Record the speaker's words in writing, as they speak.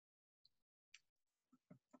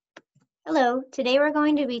Hello, today we're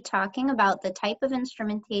going to be talking about the type of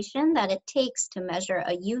instrumentation that it takes to measure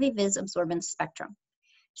a UV-Vis absorbance spectrum.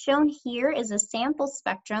 Shown here is a sample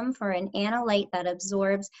spectrum for an analyte that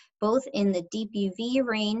absorbs both in the deep UV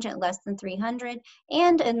range at less than 300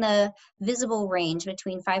 and in the visible range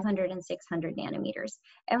between 500 and 600 nanometers.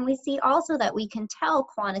 And we see also that we can tell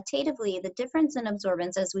quantitatively the difference in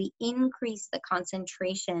absorbance as we increase the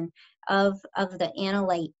concentration of the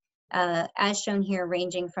analyte as shown here,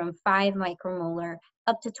 ranging from 5 micromolar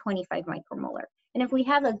up to 25 micromolar. And if we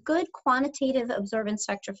have a good quantitative absorbance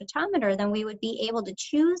spectrophotometer, then we would be able to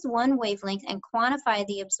choose one wavelength and quantify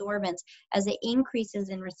the absorbance as it increases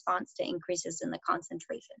in response to increases in the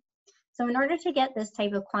concentration. So in order to get this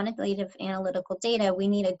type of quantitative analytical data, we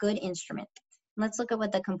need a good instrument. Let's look at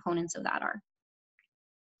what the components of that are.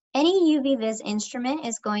 Any UV-Vis instrument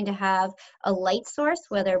is going to have a light source,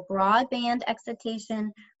 whether broadband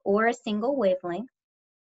excitation or a single wavelength,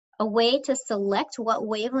 a way to select what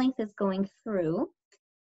wavelength is going through,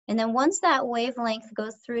 and then once that wavelength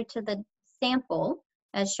goes through to the sample,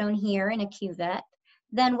 as shown here in a cuvette,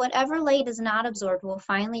 then whatever light is not absorbed will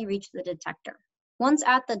finally reach the detector. Once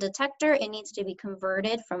at the detector, it needs to be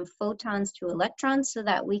converted from photons to electrons so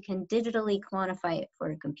that we can digitally quantify it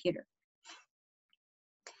for a computer.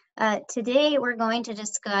 Today, we're going to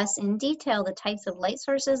discuss in detail the types of light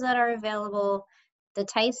sources that are available, the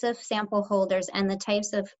types of sample holders, and the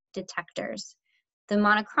types of detectors. The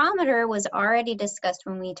monochromator was already discussed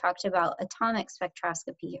when we talked about atomic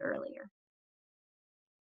spectroscopy earlier.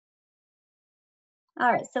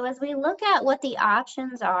 All right, so as we look at what the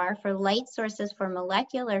options are for light sources for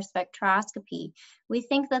molecular spectroscopy, we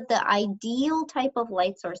think that the ideal type of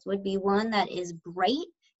light source would be one that is bright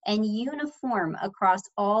and uniform across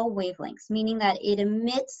all wavelengths, meaning that it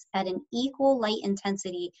emits at an equal light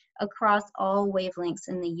intensity across all wavelengths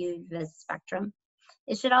in the UV-Vis spectrum.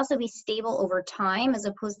 It should also be stable over time as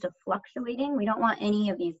opposed to fluctuating. We don't want any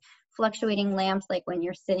of these fluctuating lamps like when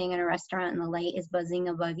you're sitting in a restaurant and the light is buzzing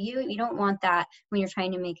above you. You don't want that when you're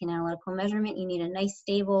trying to make an analytical measurement. You need a nice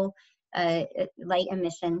stable light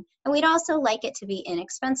emission. And we'd also like it to be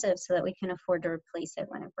inexpensive so that we can afford to replace it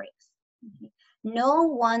when it breaks. No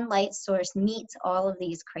one light source meets all of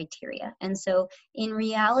these criteria. And so in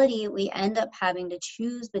reality, we end up having to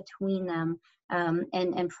choose between them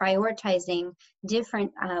and prioritizing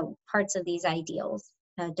different parts of these ideals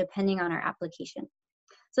depending on our application.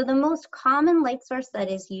 So the most common light source that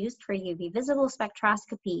is used for UV visible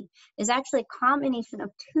spectroscopy is actually a combination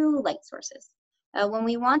of two light sources. When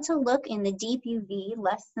we want to look in the deep UV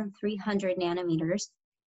less than 300 nanometers,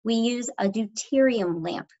 we use a deuterium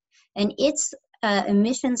lamp. And its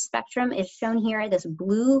emission spectrum is shown here, this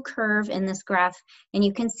blue curve in this graph, and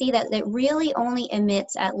you can see that it really only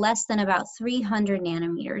emits at less than about 300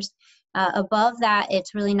 nanometers. Above that,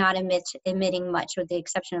 it's really not emitting much with the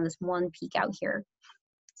exception of this one peak out here.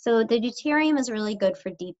 So the deuterium is really good for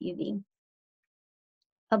deep UV.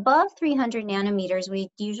 Above 300 nanometers, we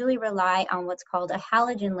usually rely on what's called a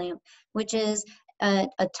halogen lamp, which is a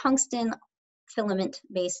tungsten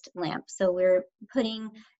filament-based lamp. So we're putting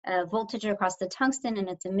voltage across the tungsten and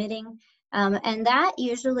it's emitting. And that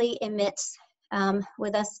usually emits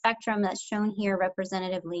with a spectrum that's shown here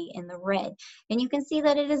representatively in the red. And you can see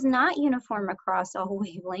that it is not uniform across all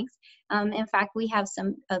wavelengths. In fact, we have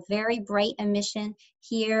a very bright emission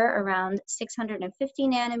here around 650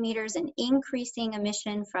 nanometers, and increasing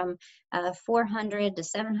emission from 400 to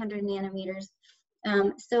 700 nanometers.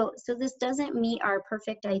 So this doesn't meet our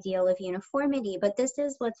perfect ideal of uniformity, but this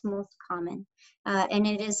is what's most common, and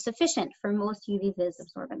it is sufficient for most UV-Vis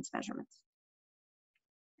absorbance measurements.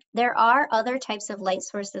 There are other types of light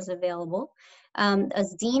sources available. A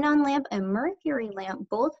xenon lamp and mercury lamp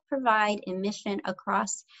both provide emission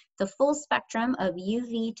across the full spectrum of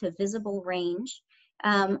UV to visible range.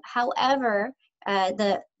 However,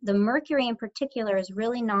 the mercury in particular is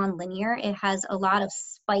really nonlinear. It has a lot of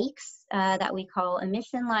spikes that we call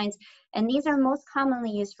emission lines, and these are most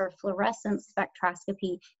commonly used for fluorescence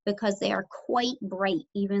spectroscopy because they are quite bright,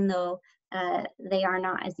 even though they are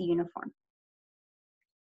not as uniform.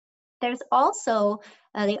 There's also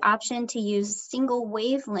the option to use single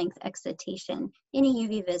wavelength excitation in a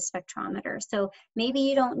UV-Vis spectrometer. So maybe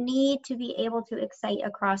you don't need to be able to excite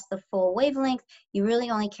across the full wavelength. You really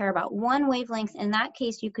only care about one wavelength. In that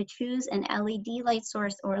case, you could choose an LED light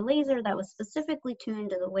source or a laser that was specifically tuned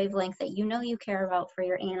to the wavelength that you know you care about for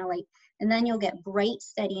your analyte. And then you'll get bright,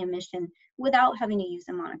 steady emission without having to use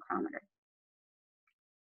a monochromator.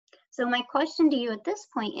 So my question to you at this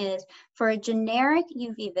point is, for a generic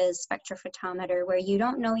UV-Vis spectrophotometer where you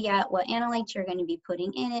don't know yet what analytes you're going to be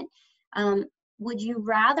putting in it, would you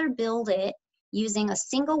rather build it using a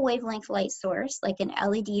single wavelength light source like an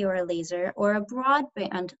LED or a laser, or a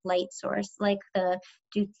broadband light source like the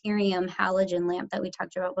deuterium halogen lamp that we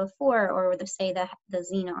talked about before, or say the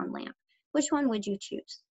xenon lamp. Which one would you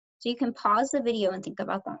choose? So you can pause the video and think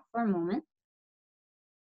about that for a moment.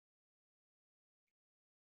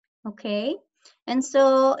 Okay, and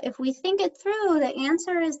so if we think it through, the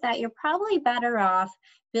answer is that you're probably better off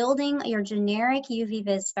building your generic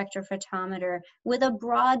UV-Vis spectrophotometer with a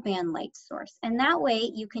broadband light source. And that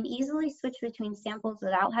way you can easily switch between samples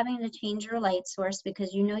without having to change your light source,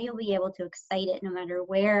 because you know you'll be able to excite it no matter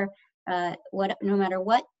where, no matter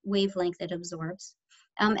what wavelength it absorbs.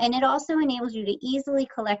 And it also enables you to easily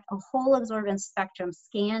collect a whole absorbance spectrum,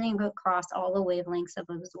 scanning across all the wavelengths of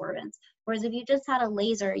absorbance. Whereas if you just had a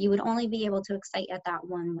laser, you would only be able to excite at that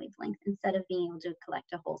one wavelength instead of being able to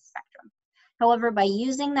collect a whole spectrum. However, by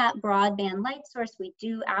using that broadband light source, we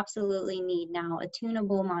do absolutely need now a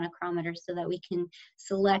tunable monochromator so that we can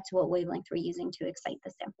select what wavelength we're using to excite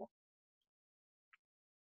the sample.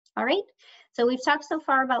 All right, so we've talked so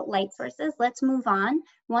far about light sources. Let's move on.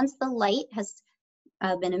 Once the light has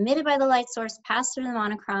been emitted by the light source, passed through the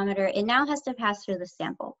monochromator, it now has to pass through the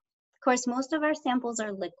sample. Of course, most of our samples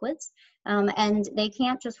are liquids, and they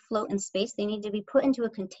can't just float in space. They need to be put into a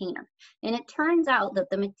container. And it turns out that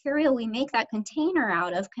the material we make that container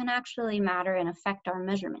out of can actually matter and affect our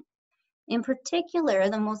measurement. In particular,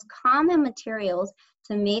 the most common materials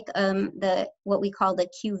to make what we call the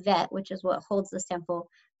cuvette, which is what holds the sample,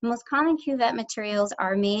 the most common cuvette materials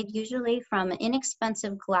are made usually from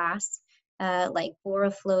inexpensive glass, like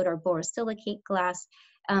borafloat or borosilicate glass,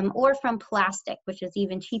 or from plastic, which is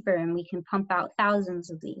even cheaper, and we can pump out thousands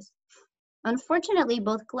of these. Unfortunately,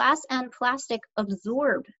 both glass and plastic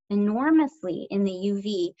absorb enormously in the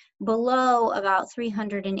UV below about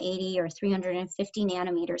 380 or 350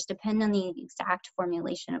 nanometers, depending on the exact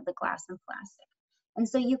formulation of the glass and plastic. And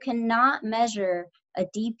so you cannot measure a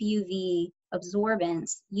deep UV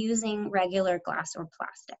absorbance using regular glass or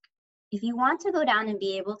plastic. If you want to go down and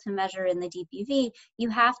be able to measure in the deep UV, you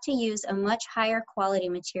have to use a much higher quality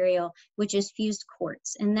material, which is fused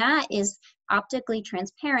quartz. And that is optically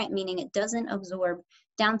transparent, meaning it doesn't absorb,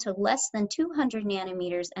 down to less than 200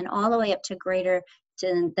 nanometers and all the way up to greater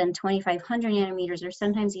than 2,500 nanometers, or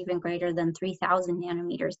sometimes even greater than 3,000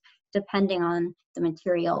 nanometers, depending on the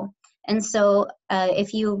material. And so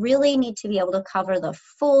if you really need to be able to cover the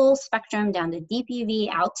full spectrum down to deep UV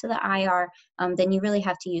out to the IR, then you really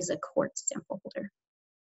have to use a quartz sample holder.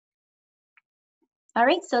 All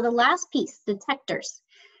right, so the last piece, detectors.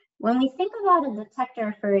 When we think about a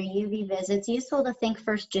detector for a UV-Vis, it's useful to think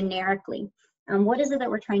first generically. What is it that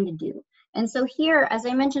we're trying to do? And so here, as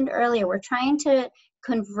I mentioned earlier, we're trying to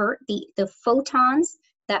convert the photons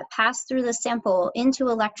that pass through the sample into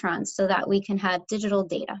electrons so that we can have digital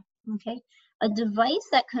data. Okay, a device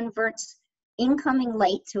that converts incoming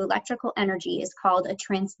light to electrical energy is called a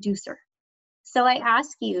transducer. So I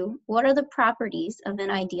ask you, what are the properties of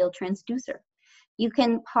an ideal transducer? You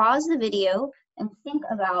can pause the video and think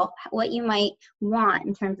about what you might want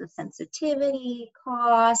in terms of sensitivity,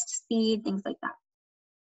 cost, speed, things like that.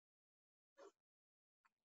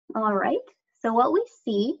 All right, so what we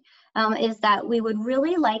see is that we would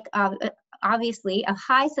really like obviously a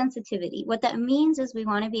high sensitivity. What that means is we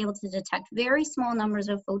want to be able to detect very small numbers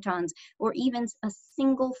of photons, or even a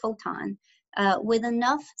single photon, with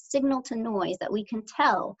enough signal to noise that we can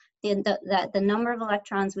tell that the number of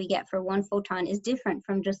electrons we get for one photon is different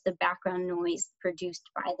from just the background noise produced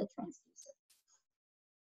by the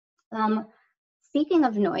transducer. Speaking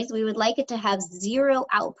of noise, we would like it to have zero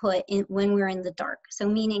output when we're in the dark. So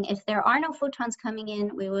meaning if there are no photons coming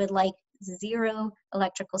in, we would like zero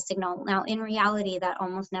electrical signal. Now, in reality, that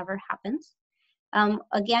almost never happens.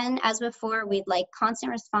 Again, as before, we'd like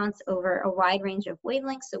constant response over a wide range of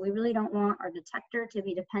wavelengths. So we really don't want our detector to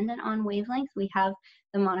be dependent on wavelength. We have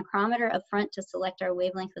the monochromator up front to select our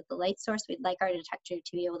wavelength with the light source. We'd like our detector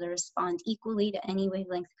to be able to respond equally to any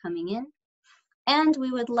wavelength coming in. And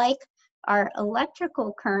we would like our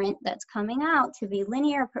electrical current that's coming out to be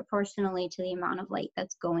linear proportionally to the amount of light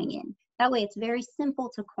that's going in. That way it's very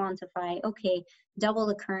simple to quantify, okay, double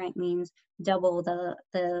the current means double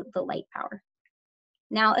the light power.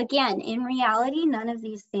 Now again, in reality, none of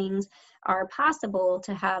these things are possible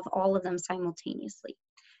to have all of them simultaneously.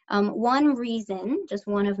 One reason, just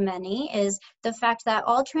one of many, is the fact that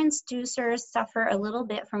all transducers suffer a little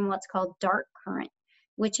bit from what's called dark current,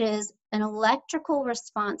 which is an electrical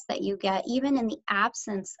response that you get even in the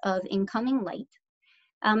absence of incoming light.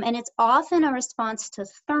 And it's often a response to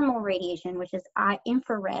thermal radiation, which is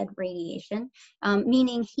infrared radiation,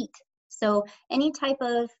 meaning heat. So any type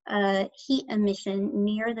of heat emission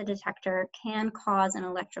near the detector can cause an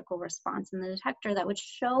electrical response in the detector that would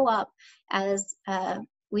show up as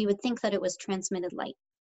we would think that it was transmitted light.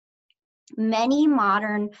 Many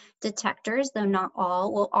modern detectors, though not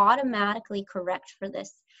all, will automatically correct for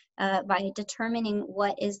this by determining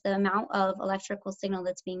what is the amount of electrical signal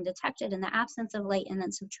that's being detected in the absence of light and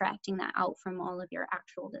then subtracting that out from all of your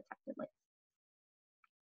actual detected light.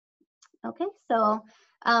 Okay, so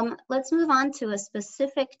let's move on to a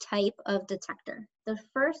specific type of detector. The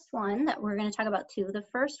first one that we're going to talk about the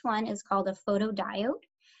first one is called a photodiode.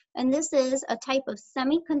 And this is a type of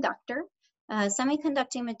semiconductor,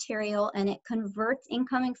 semiconducting material, and it converts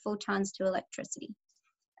incoming photons to electricity.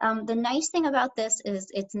 The nice thing about this is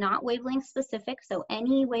it's not wavelength specific, so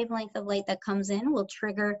any wavelength of light that comes in will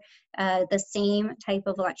trigger the same type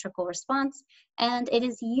of electrical response, and it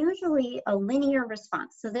is usually a linear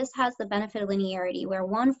response. So this has the benefit of linearity, where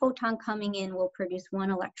one photon coming in will produce one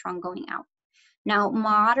electron going out. Now,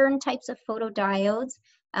 modern types of photodiodes,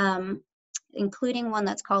 including one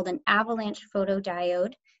that's called an avalanche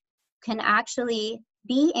photodiode, can actually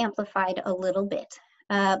be amplified a little bit.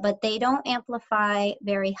 But they don't amplify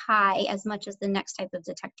very high as much as the next type of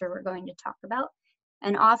detector we're going to talk about.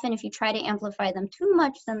 And often if you try to amplify them too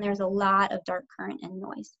much, then there's a lot of dark current and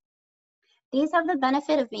noise. These have the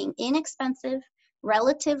benefit of being inexpensive,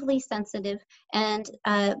 relatively sensitive, and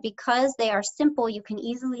because they are simple, you can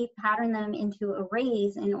easily pattern them into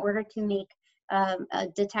arrays in order to make a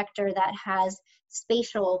detector that has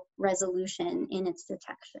spatial resolution in its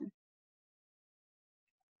detection.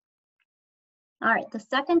 All right, the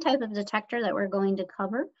second type of detector that we're going to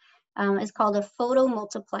cover is called a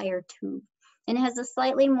photomultiplier tube, and it has a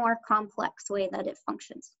slightly more complex way that it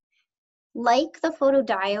functions. Like the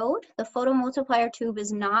photodiode, the photomultiplier tube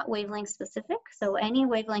is not wavelength specific, so any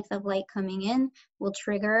wavelength of light coming in will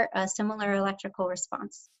trigger a similar electrical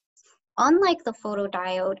response. Unlike the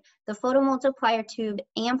photodiode, the photomultiplier tube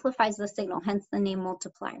amplifies the signal, hence the name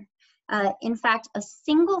multiplier. In fact, a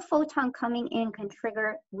single photon coming in can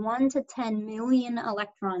trigger 1 to 10 million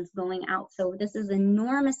electrons going out. So this is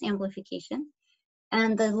enormous amplification.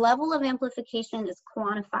 And the level of amplification is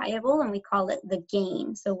quantifiable, and we call it the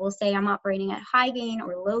gain. So we'll say I'm operating at high gain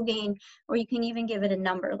or low gain, or you can even give it a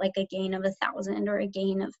number, like a gain of 1,000 or a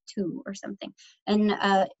gain of 2 or something. And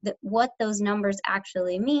what those numbers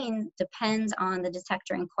actually mean depends on the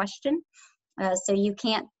detector in question. So you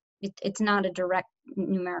can't, it's not a direct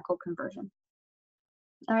numerical conversion.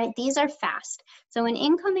 All right, these are fast. So an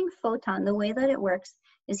incoming photon, the way that it works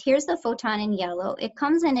is here's the photon in yellow. It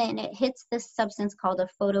comes in and it hits this substance called a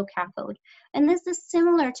photocathode. And this is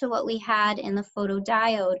similar to what we had in the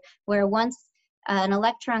photodiode, where once an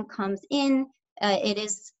electron comes in,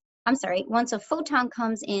 once a photon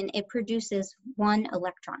comes in, it produces one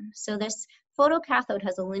electron. So this photocathode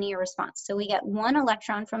has a linear response. So we get one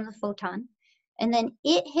electron from the photon, and then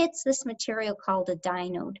it hits this material called a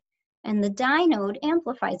dynode. And the dynode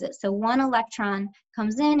amplifies it. So one electron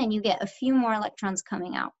comes in and you get a few more electrons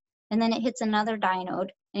coming out. And then it hits another dynode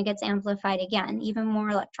and it gets amplified again, even more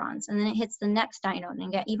electrons. And then it hits the next dynode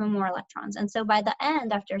and get even more electrons. And so by the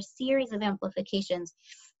end, after a series of amplifications,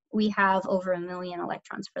 we have over 1 million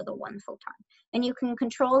electrons for the one photon. And you can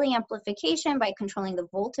control the amplification by controlling the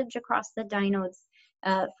voltage across the dynodes.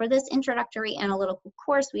 For this introductory analytical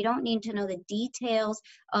course, we don't need to know the details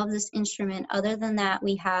of this instrument. Other than that,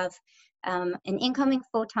 we have an incoming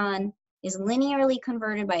photon is linearly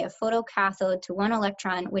converted by a photocathode to one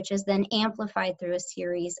electron, which is then amplified through a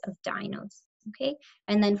series of dynodes. Okay,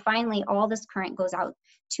 and then finally, all this current goes out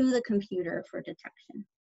to the computer for detection.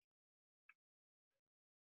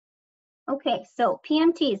 Okay, so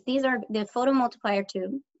PMTs, these are the photomultiplier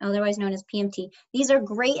tube, otherwise known as PMT. These are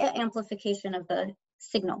great at amplification of the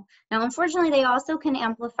signal. Now, unfortunately, they also can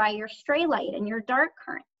amplify your stray light and your dark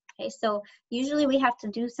current. Okay, so usually we have to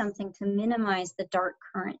do something to minimize the dark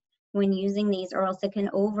current when using these, or else it can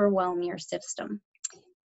overwhelm your system.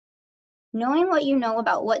 Knowing what you know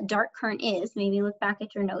about what dark current is, maybe look back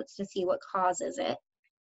at your notes to see what causes it.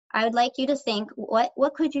 I would like you to think,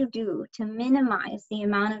 what could you do to minimize the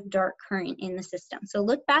amount of dark current in the system? So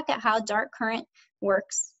look back at how dark current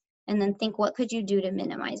works and then think, what could you do to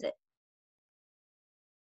minimize it?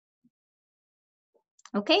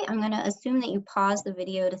 Okay, I'm going to assume that you pause the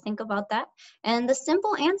video to think about that. And the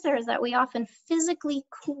simple answer is that we often physically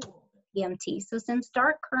cool PMT. So since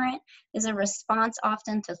dark current is a response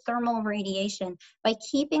often to thermal radiation, by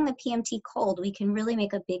keeping the PMT cold, we can really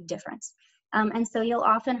make a big difference. And so you'll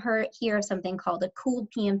often hear something called a cooled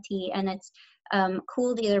PMT, and it's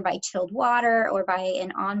cooled either by chilled water or by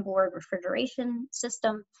an onboard refrigeration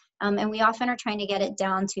system. And we often are trying to get it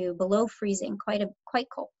down to below freezing, quite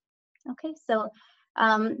cold. Okay, so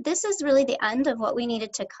this is really the end of what we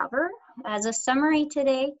needed to cover. As a summary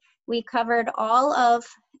today, we covered all of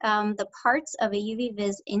the parts of a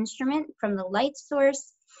UV-Vis instrument, from the light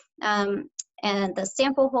source and the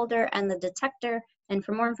sample holder and the detector. And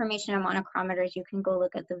for more information on monochrometers, you can go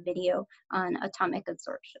look at the video on atomic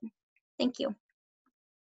absorption. Thank you.